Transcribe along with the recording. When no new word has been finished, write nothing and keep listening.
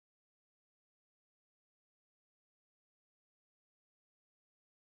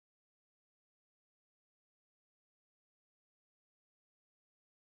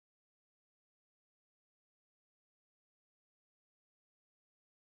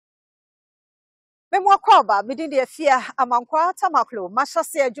Mahyease within the Afia Amankwaah Tamakloe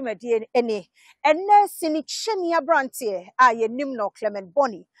Mahyease adwumadi ene enne sinichenia brantie aye nimno Clement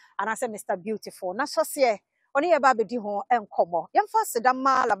Bonney and I say Mr. Beautiful Mahyease oni ye ba bedi ho enkomo yemfa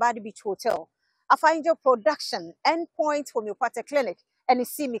sedama Labadi Beach Hotel Afia production endpoint homeopathic clinic and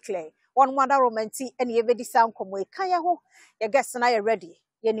Tamakloe one mother romanti and ye bedi sound komo e kan ye ho ye guests na ye ready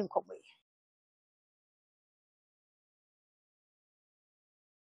ye nim komo.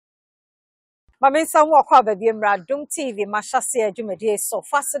 Mamensa wakwa baby Dum TV Mahyease adwumadi so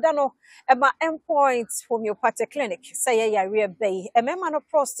faseda no ema endpoint homeopathic clinic say ya re bay emema no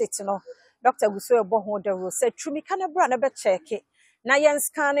prostate no Dr. Guso ebo the rule said trumi kana bra na be check na yen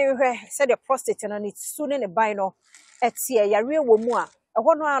scan hwe said the prostate no ni su ne ban no etie ya re wo mu a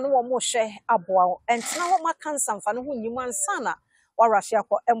eho no anu wo mo hwe aboa entena wo ma cancer mfa no ho nyim ansa na warahye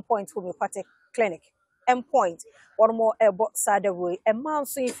akọ endpoint homeopathic clinic endpoint one more side way a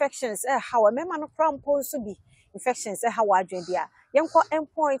man's infections how a man cramp so be infections how I drink there yanko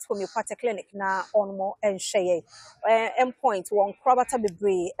endpoint homeopathic clinic na on more and share endpoint one crabata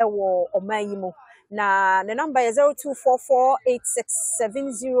bebre ewo omanyimu na the number is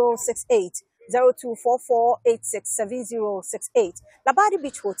 0244867068 0244867068 Labadi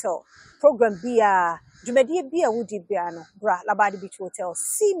Beach Hotel program bia dwumadi bia wudi bia no bra Labadi Beach Hotel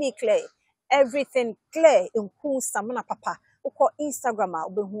see me clear. Everything clear in cool samana papa. Uko Instagram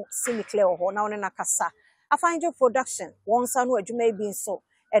ubehu semi clear ho na one nakasa. I find your production. Once I know you may be so.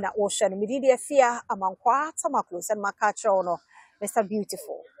 And at ocean media Afia Amankwaah Tamakloe and Makacha ono. Mr.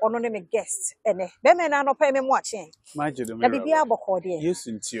 Beautiful. Ono me guest. Ene. Beme na no pay me watching. Na bibia bokodi. Yes,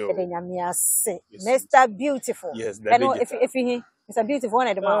 intio. Mr. Beautiful. Yes, if he Mr. Beautiful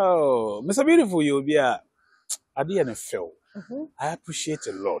one the man. Oh, Mr. Beautiful, you'll be a NFL. I appreciate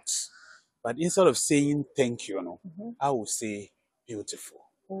a lot. But instead of saying thank you, I will say beautiful.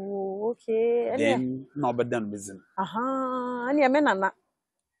 Oh, okay. Then no better than business. Ani amena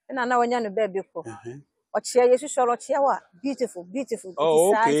na wanya no baby ko. Ochia yesu shoro chia wa beautiful.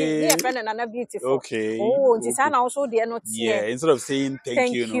 Oh, okay. Yeah, friend na beautiful. Okay. Oh, nti sa na also de no tie. Yeah, instead of saying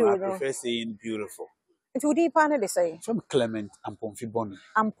thank you, I prefer saying beautiful. Nti udi pa na de say. From Clement Bonney.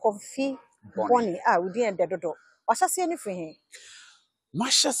 Bonney. We dey de dodo. Mahyease any free hin.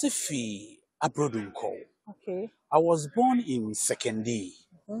 Mahyease fi abrodunko. Okay. I was born in second D.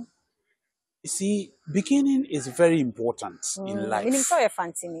 You see, beginning is very important in life.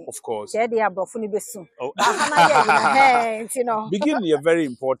 Of course. Oh. Beginning is very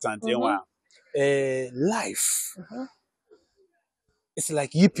important. Life. It's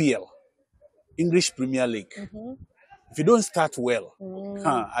like EPL, English Premier League. If you don't start well,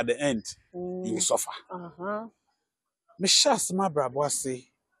 at the end, you will suffer. Mahyease my brother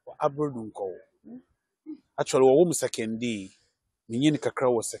say abrodunko. Actually, we were second D. Me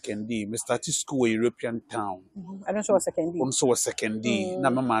kakra was second D. Me started school in European town. I don't know what second D. Also was second D. Na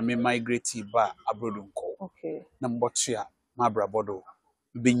mama me migrate ba abrodunko. Okay. Na mbotua my brother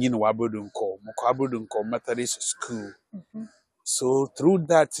binyin wa abrodunko. Moko abrodunko Methodist school. So through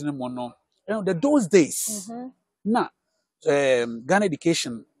that, those days, na Ghana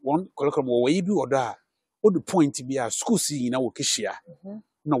education one curriculum we bi oda. What the point to be a school see in our kishia?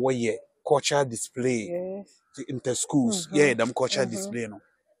 No way, cultural display. Yes. Inter schools, them cultural display. No.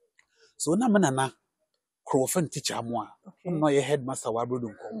 So na manana, Crawford teacher moi. No, your headmaster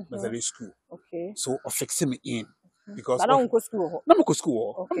wabrodunko, Methodist school. Okay. So fix me in because I don't go school. No go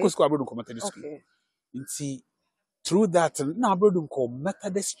school. No go school wabrodunko Methodist school. You see, through that, na wabrodunko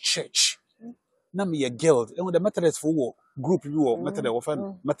Methodist church. Na me a guild, and with the Methodist for group you or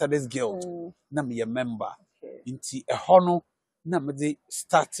Methodist guild. Na me a member. Inti a hono na me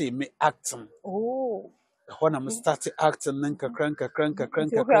started me acting. Oh. When I started acting, cranka.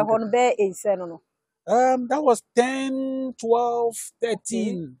 That was 10, 12,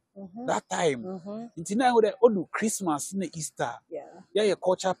 13. That time. Inti na we do Christmas na Easter. Yeah, your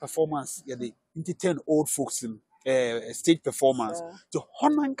cultural performance. Yeah, the inti 10 old folks in stage performance. To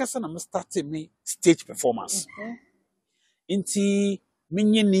honor nkasa na me started me stage performance. Inti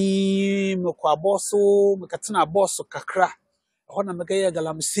minyini mekwa bosso mekatina bosso kakra. Hona megaya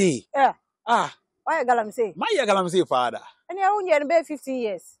galamsey. Why galamsey? My galamsey father. And you only be 15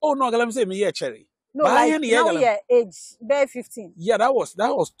 years. Oh no, galamsey me year cherry. No, like now your age, be 15. Yeah, that was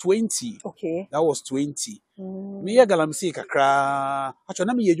 20. Okay. That was 20. Me year galamsey kakra. Actually,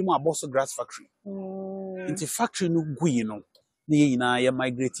 na me year juma bosso grass factory. Into factory no gui no. Ni na ye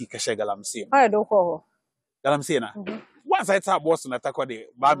migrate kasha galamsey. I don't call. Galamsey na. Once I tell boss na takwa de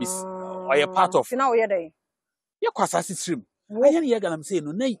babis or you part of. Now we are there. You kwasasi stream. Ayen ye galamsey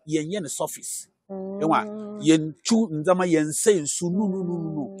no na yen surface. Ewa yen chu nzama yen say nsu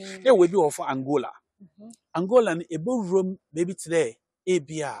no. E we bi of Angola. Angola no ebo room baby today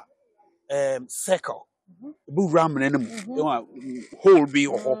ebia circle ebo ram na mu e wa hole bi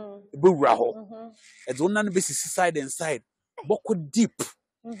ho ebo wura ho e do na no be side and side boko deep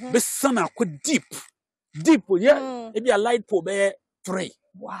be sana ko deep yeah ebia light pole be 3.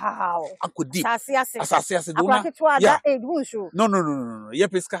 Wow. Ako deep. Asase ase do na. Yeah. No. Ye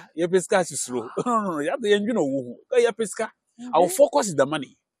pesca is slow. No. You have the engine wo. Ye pesca. Our focus is the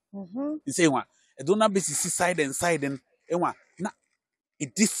money. You say one. E do na be side and side and na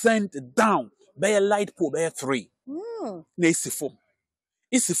it descend down. Be a light pole be 3. Na isi form.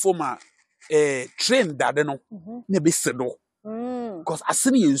 Isi form a train dade no. Na be sedo. Because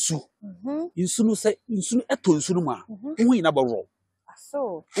asini yensu. Yensu no say yensu eto yensu no ma. Wo ina ba raw.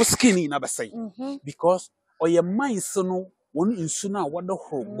 So skinny na say because your mind so no one insu na wada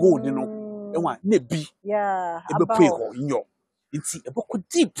ho gold no enwa na bi ebe pay ho nyo nti eboko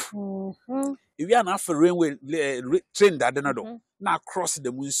deep if you na for railway train that na do na cross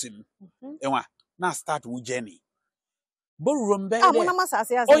the mountain enwa na start wo journey borum be mo na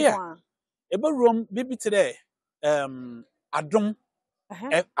masase ase kwa ebe room bibi today adom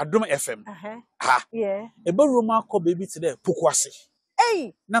adom fm ebe room akọ baby today pokuase.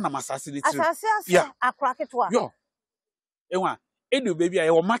 Hey, na masase ni tiri. Asase akraketwa. Yo. Enwa, edu baby aye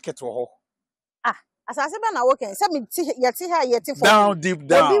wo market wo ho. Asase be na woken. Se me yeti ha yeti for. Down deep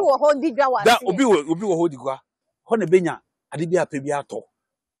down. Obi wo ho ndi dwa wa. Da obi wo ho digwa. Ho na benya ade bi ape bi ato.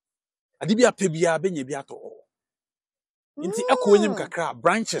 Ade bi ape bi benya bi ato. Nti ekọ enyim kakra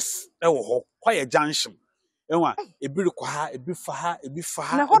branches e wo ho. Kwa ye junction. Enwa, ebi rekwa ha, ebi fa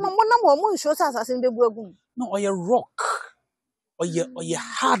ha. Na ho no mo na mo nso asase ndebu agum. No, oye rock. Oye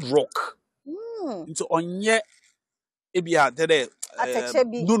hard rock. Into onye ebia tede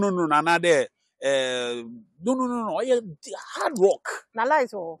no na de no oye hard rock. Na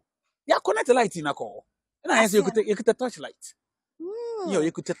light o. Ya connect light na ko. Na yes you could touch light.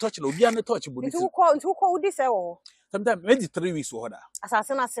 You could touch no bia na touch body. Ntu ko udi se o. Sometimes maybe 3 weeks or that.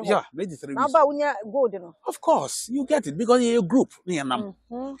 Asase na se. Yeah, maybe 3 weeks. Na ba unya gold no. Of course, you get it because you're a group. Na nam.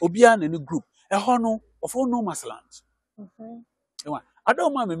 Obia na group. E ho no of all no masland. I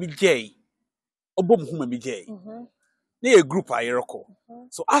don't mind me gay. Obom huma me gay. Na a group ayeroko.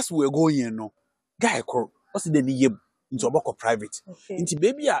 So as we go here no, guy ko what's the name into oboko private. Into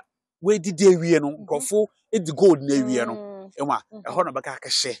baby a we di dey we no nkofo e di gold na we no. Enwa e ho no baka aka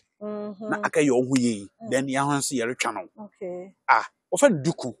hye. Na aka ye ohu ye. Then ya ho nso ye retwa no. Okay. Ofa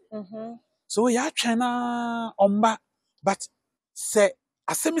nduku. So ya twa na omba but say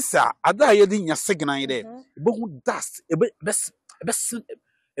asemisa ada ye di nya signal ye de. Ebo dust ebe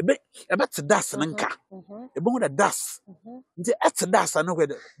te das nka ebe ho da das nti et das na hwe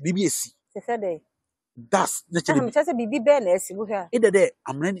bibi esi se fe de das na chele me chese bibi be na esi wo hwa e de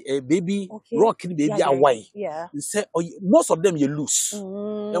amran baby rock ni baby awai say most of them you loose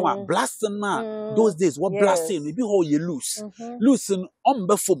blast na those days what blasting maybe how you loose loosen on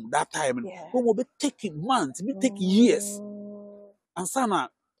be from that time we will be taking months be take years and sana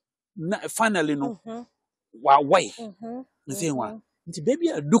finally no wa wai nti one nti baby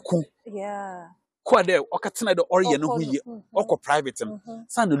aduku kwa de okatena de ore ye no hu ye okọ private no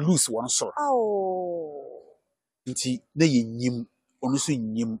sana loose one so nti na ye nyim onu so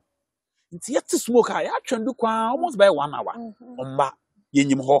nyim nti yet smoke ya atwendu kwa almost by 1 hour omba ye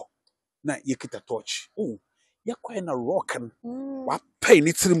nyim ho na ye kita torch ye kwa na rock wa pay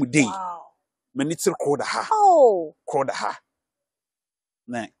ni tiri mu dey me ni tiri ko da ha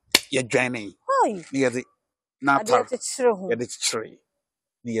na ye dwaning ni ye de na tar ye de chire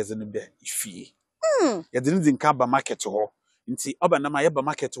ni ye ze no be ifie ye de ni nka ba market ho nti oba na ma ye ba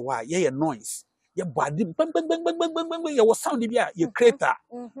market ho a ye noise ye body bang ye was sound bi a ye creator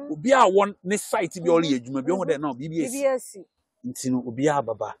obi a won ne site bi all ye adwuma bi ho de na BBS nti no obi a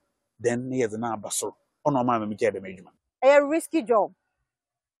baba then ye ze na abaso ono ma me je de adwuma a risky job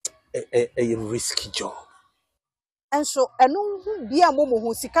a risky job and so enu bi a mo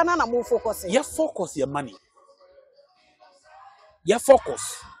hu sika na mo focus ye focus your money ye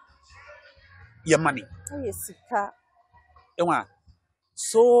focus your money ye sika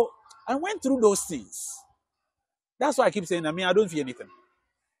so I went through those things. That's why I keep saying, I don't fear anything.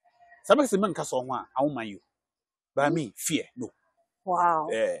 Somebody say, man, I won't mind you. But I mean, fear, no. Wow.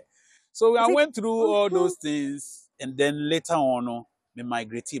 Yeah. So I went through all those things, and then later on, me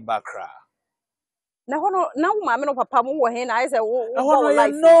migrated back. Now, no papa,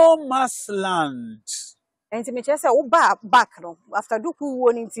 I said, no mass land. And to me, just say, back, no. After do who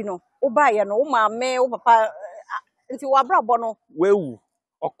warning, no. Buy, no, mamma, papa, into Wabra Bono. Well,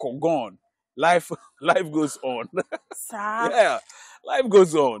 gone. Life goes on. Sir. Yeah, life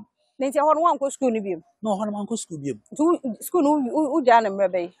goes on. Nanti I want go school ni biem. No, I want go school biem. School no uja na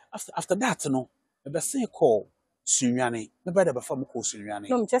mrebe. After that, no, me be say call Sunyane. Me be the form call Sunyane.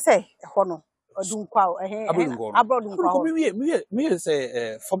 No, me say no. Odunkwa Adunkwa. Me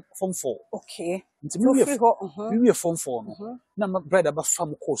say form 4. Okay. Me form 4 no. Na my brother be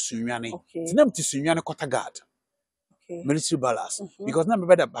form call Sunyane. Ti na mti Sunyane kota guard. Military balance because na me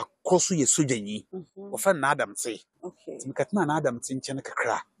brother ba cross ye sojanyi. Ofa na Adam say. Okay. Ti me katna na Adam ti nche na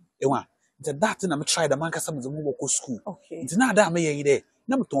kakra. Ewa. Nti that na me try the man kasa me mo go school. Okay. Nti na Adam me ye de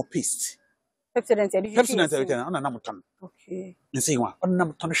na me ton paste. Pepsodent ana na mutan. Okay. Nsi wa, ana na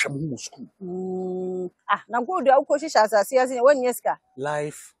mutan hwam ho school. Na go do akọ shisha asase ya sin when yeska.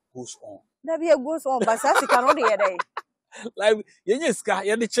 Life goes on. Na be goes on but asase kan no de dey. Life yenyeska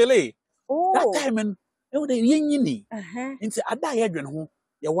ye de chele. That time and e wo de yenyini. Nti ada ye dwen ho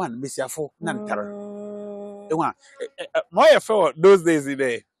ye one mesiafo na ntare. E wa mo ye for those days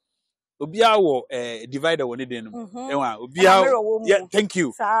there. Obia wo divider woni den no. E wa obia yeah, thank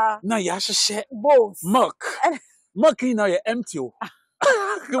you. Na ya hwehwe both milk. Milk na ye empty o.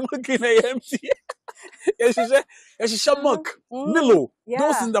 Milk na ye empty. Ya hwehwe milk. Milo.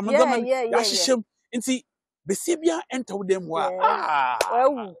 Those in the madam ya hwehwe nti besebia enter with them wa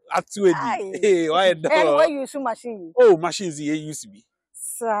atuedi. Hey, why do? Why use machine? Oh, machines ye used to be.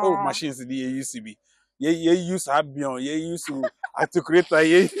 Oh, machines ye used to be. Ye use abion, ye use to create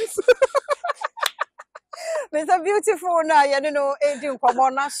ye use. Mr. Beautiful na you know aging kwamo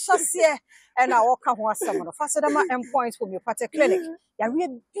na sase e na wo ka ho asem no fasedama endpoint from your party clinic ya we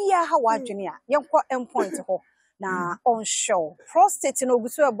bia ha wadwene a yenko endpoint ho na on show prostate no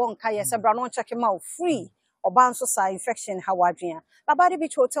guso e bon kai se bra no check ma free oba nso sa infection ha wadwene babade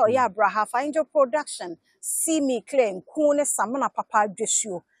beach hotel ya abraha find production see me clean kune samna papa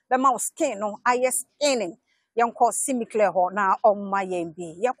adwesuo be ma skin no aye skinning yenko see me clear ho na on ma yen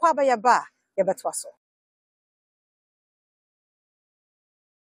bi yakwa ba ya ba ye betwa so.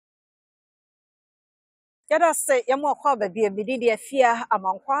 Yada say Amankwaah baby the Afia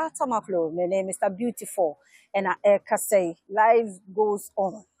Amankwaah Tamakloe. My name is Mr. Beautiful and I say life goes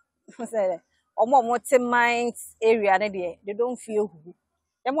on. Say omo minds area they don't feel who.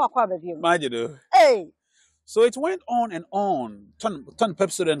 Amankwaah baby. Imagine. Hey. So it went on and on. Ton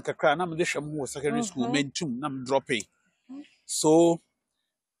Pepsodent kakra na me de hwam secondary school mentum na me drop it. So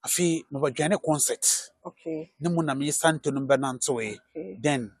Afia me ba join a concert. Okay. Ne mu na me santo no benanto we.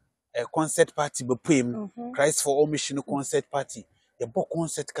 Then a concert party be poem Christ for All Mission concert party the book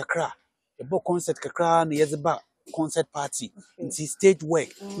concert kakra na yezeba concert party into stage work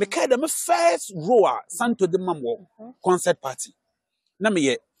me kind of first row santo de mamwo concert party na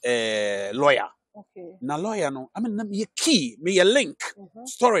me lawyer na lawyer no I mean na me key me ye link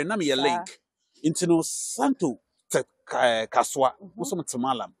story na me ye link into no santo kaswa muso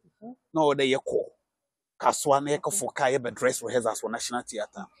mtemalam na ode ye call Kaswa na yeko foka ye be dress rehearsals for National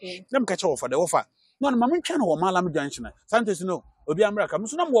Theatre. Them catch offer the offer. No, mama twa na wo Malam Junction. Santos no, obi America.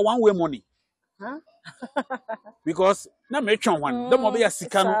 Muso na mo one way money. Because na me twa one. Them obi ya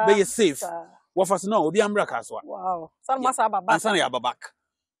sika no be safe. Wo fast no obi America kaswa. Wow. San masa ababa. San ya babak.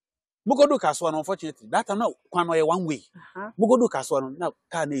 Mugodo kaswa no unfortunately. That time no kwan no ye one way. Mugodo kaswa no na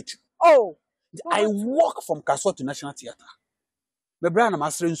car na etu. Oh. I walk from Kaswa to National Theatre. Me bra na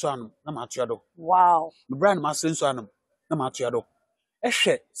masre nso anum na matuado. Wow. Me bra na masre nso anum na matuado.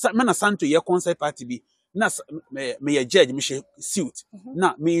 Ehwe me na santo ye concert party bi na me ye judge me she suit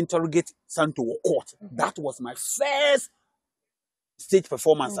na me interrogate santo wo court. That was my first stage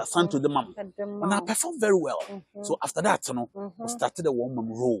performance at Santo de Mam. And I performed very well. So after that, you know, we started a one-man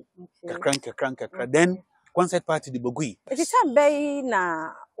role. Kakran. Then concert party the Bogui. It is a bay na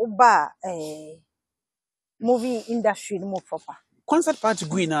uba movie industry more proper. Concert party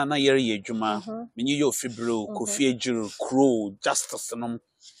gui na yeri juma. Many yo fibro, Kofi Ejiro, Crow, Justice,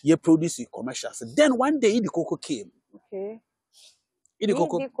 ye produce commercials. Then one day the Coco came. Okay. Idi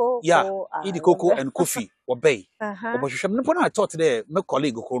Coco, yeah, Idi Coco and Kofi or Bay. I thought there, my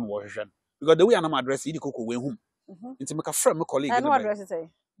colleague go home because the way I'm address Idi Coco went home. Into make a friend, my colleague. I know address it.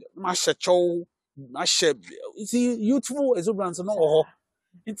 Masha Chow, Masha, it's youthful exuberance and all.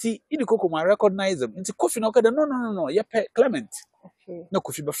 It's Idi Coco, I recognize him. It's Kofi, no, yeah, Clement. Okay. No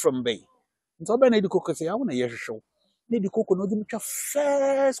Kofi, but from Bay. It's all by Idi Coco say, I want a year show. Idi Coco, no, the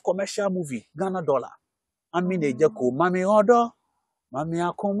first commercial movie, Ghana dollar. I mean, they just go, Mammy order. Mami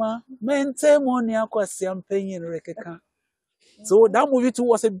akoma mente moni akwasi ampenyin rekeka. So that movie too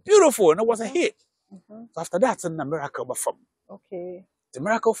was a beautiful and it was a hit. So after that, the miracle perform. Okay. The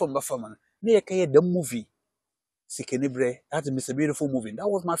miracle from performance. They the movie. Sikenibre. That's Mr. Beautiful movie. That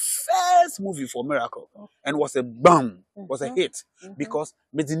was my first movie for Miracle. And was a bam. Was a hit. Because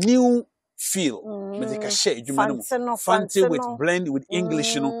with the new feel. With the cachet. Fancy with blend with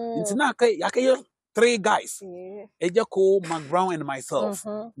English, you know. It's not three guys. Ejako, McBrown, and myself.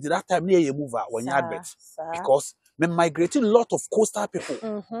 That time near a mover when you advert. Because we migrated a lot of coastal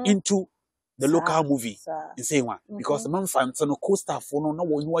people into the local movie in saying one. Because the man found some coastal for no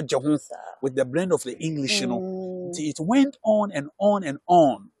one with the blend of the English, you know. It went on and on and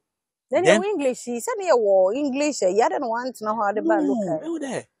on. Then English, he said English, you don't want to know how the band look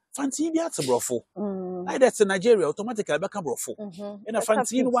there. Fancy be at a brothel. Like that's in Nigeria, automatically back a brothel. And a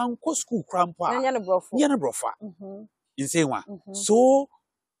fancy one co school crampa. Yana brothel. In saying one. So,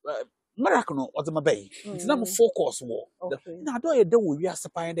 Miracle or the Mabay. It's number 4 course war. Now, do I do we are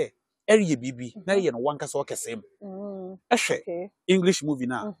supplying there? Area BB, now you know one can walk a same. English movie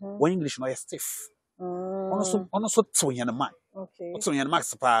now. One English no stiff. Also, twin and a man. Twin and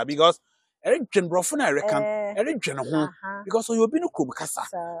max because Eric Jen Brofuna, I reckon, Eric Jen home because you've been a Kumakasa.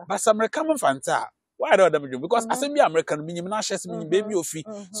 But some recommend Fanta. Why don't I do? Because I say, American minimum ashes, meaning baby of fee.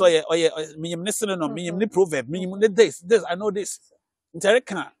 So, yeah, minimum listening or minimum proverb, minimum this, I know this.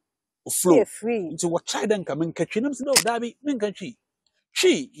 Interrecana flow into what child and come and catch him. No, Dabby, Minkachi.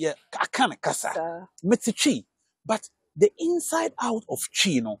 Chi, yeah, I can't casa. Metsi, but the inside out of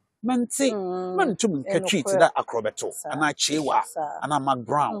Chino. Man say, man to me catch it that acrobato, and I chewa, and I'm Mac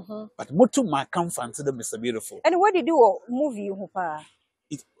Brown, but Motu my come fancy the Mr. Beautiful. And what did you do movie, Hopa?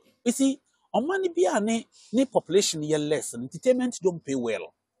 You see, on money be a ne population year less, and entertainment don't pay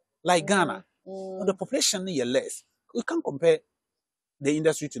well. Like Ghana, the population year less. We can't compare the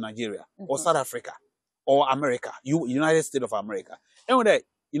industry to Nigeria, or South Africa, or America, United States of America. And with the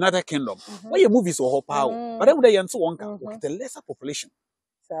United Kingdom, where your movies are whole power, but then with the Yansu Wonka, with the lesser population.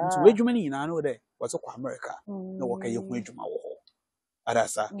 So wage money in Anode was America. No work a wage maho.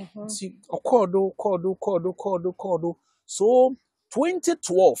 Adasa. See, Cordo. So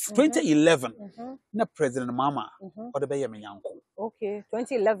 2011, na President Mama, or the Bayer Yanko. Okay,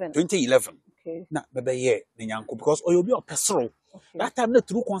 2011. Okay. Na Bayer Yanko, because you'll be a pestle. That time the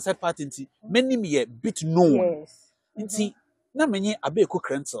true concert party, many me a bit known. See, na many a big cook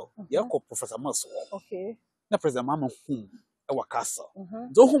rental, Yako Professor Muscle. Okay. Na President Mama whom. Our castle.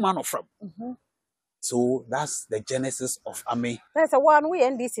 So man from. So that's the genesis of Ame. That's a one way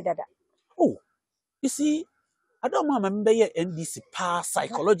NDC dada. Oh, you see, I don't remember NDC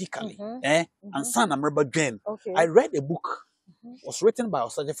psychologically. And son remember Jane. I read a book. Was written by our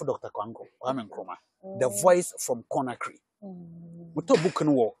surgeon for Dr. Kwango, Amankwaah, The Voice from Conakry. We took book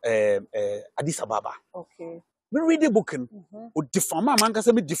in Addis Ababa. Okay. We read the book and would define my man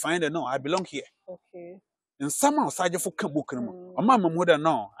can define it. No, I belong here. Okay. And somehow Sergeant for book a mama mother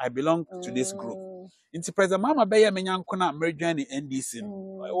no, I belong to this group. Into President Mama Bayer Menyankona American NDC. It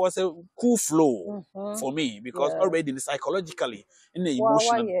was a cool flow for me because already psychologically in the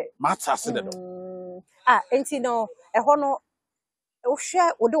emotional matters. And you know, a honor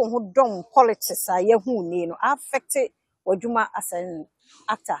share would don't done politics. I who need affected what you as an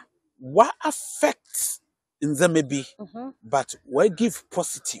actor. What affects in them maybe, but we give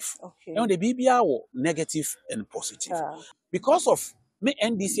positive. And the BBR negative and positive. Because of my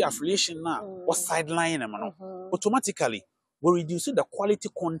NDC affiliation now was sideline automatically we reduce the quality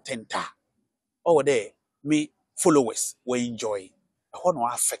content over there. Me followers we enjoy. How no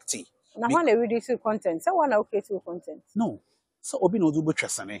affecting. Now when they reduce content, so one okay to content. No. So obi no do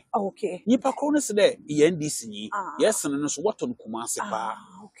betrasane. Okay. Nipa kro no se de NDC ni. Yes no so what on Kumasi pa.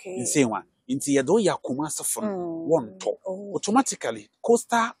 Okay. Insane one. Inti ya do ya Kumasi fun one to. Automatically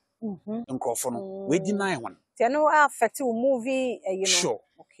coaster nkrofo we deny one. They no affect you movie you know. Sure.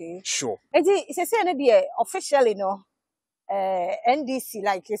 Okay. Sure. It's say na dey officially no NDC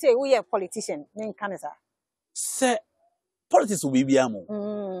like you say we are politician in Canada. Say politics will be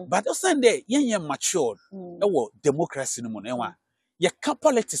biamo. But also there yen matured democracy no mo na wa. Ye ka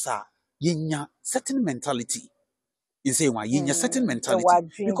politics a yenya certain mentality. You say one yenya certain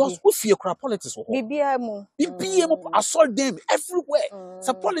mentality because we fear crap politics wo. Bibiamo assault them everywhere.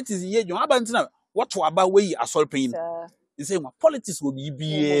 So politics ye you abantina what to about way assault pain. You say one politics will be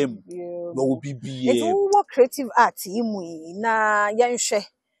BM. No will be BM. It's all creative art imu na yenhwe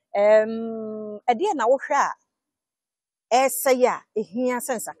e de na wo hwe a esaya ehia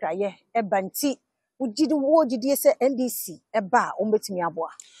sensakra ye ebanti wogidi se NDC eba o betimi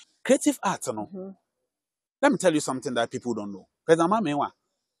aboa creative art no. Let me tell you something that people don't know. President Mahyease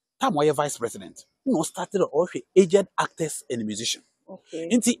time why vice president no started all aged actors and musicians. Okay.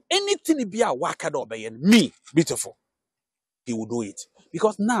 Into anything be a worker by me beautiful he will do it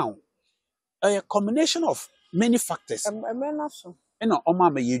because now a combination of many factors. And Oma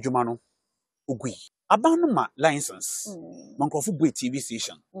me yejuma no ugui. Abano ma license. Mankrofu bwe TV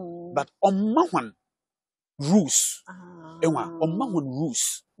station. But Oma rules. Ewa Oma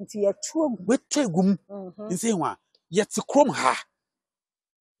rules. Nti ye tuo Wetu egum. Nse wa yeti krom ha.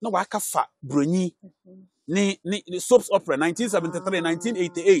 No waka fa broni. Ni soaps opera 1973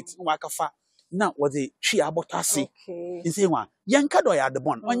 1988 no waka fa. Now was a tree abotasi. You say one, yanka do ya the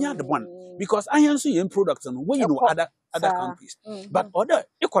bond, onya the bond. Because I am seeing products and when you know other countries. But other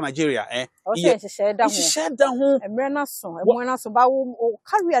eco Nigeria, she shared that home. And Brena so ba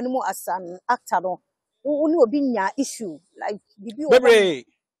carry animal as an actor. Only will be your issue. Like baby.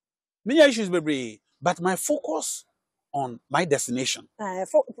 Many issues, baby. But my focus on my destination.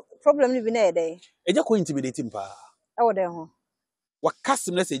 Problem living there day. Ejako intimidating pa. Oh there. What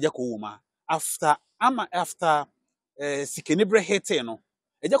customer ejako woma. After Sikenibre hate no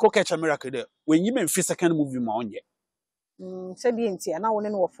ejako catch a miracle there when you men second movie ma onye said the and I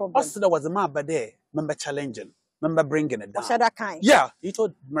won't know problem. Also there was a man but there member challenging member bringing it down. That kind. Yeah, he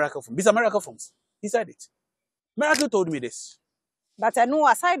told miracle from. These are miracle forms. He said it. Miracle told me this. But I know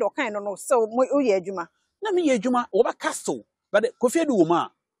aside or kind of no so we juma. Na me juma over castle but Kofi do ma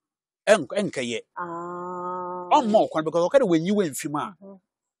enka ye more because okay when you went fima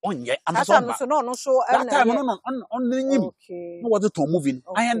onye I'm so that time on him no was to moving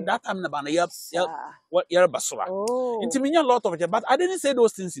and that time na ba na what you're basura intiminya a lot of it but I didn't say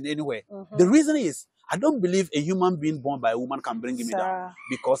those things in any way. The reason is I don't believe a human being born by a woman can bring me down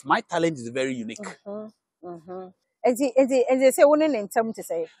because my talent is very unique. And they say one in term to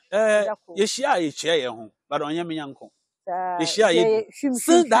say yeshia ye ho but onye me yanko yeshia ye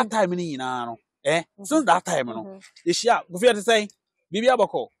since that time ni na no since that time no yeshia go fear to say bibi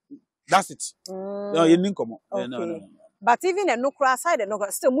abako that's it no you nin komo no but even a no cry side no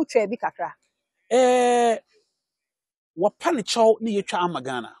still mutu bi kakra wo pane chow ni yetwa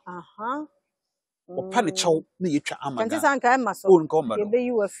amagana wo pane chow ni yetwa amagana kanti sanka emma so be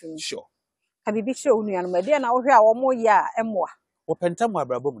you afim sure ka bibi hye onu anu me de na wo hwe a wo mo ye a emmoa wo pentam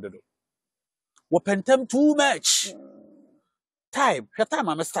abrabom dodo wo pentam too much time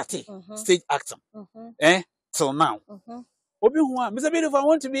I'm starting stage acting till now obi hu a Mr. Beautiful, I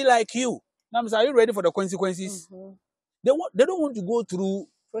want to be like you. Now are you ready for the consequences? They don't want to go through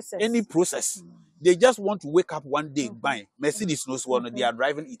any process. They just want to wake up one day buying Mercedes knows one they are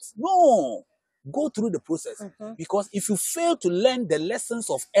driving it. No, go through the process because if you fail to learn the lessons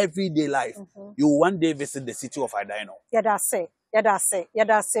of everyday life, you will one day visit the city of Adino. Yeah, that's it.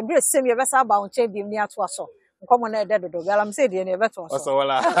 Be same you best about on champion near to us. Come on, I'm saying the never to us.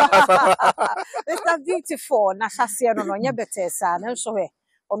 It's beautiful. Nashasia no nya better sa na so he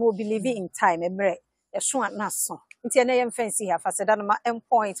ono believe in time emre so na so nti na yem fancy here for that my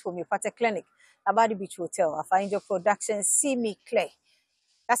endpoint for me Pate Clinic Abadi Beach Hotel. I find your production see me clear.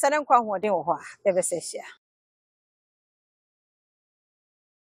 Kasa na nkwa ho de wo ho a de be se hia.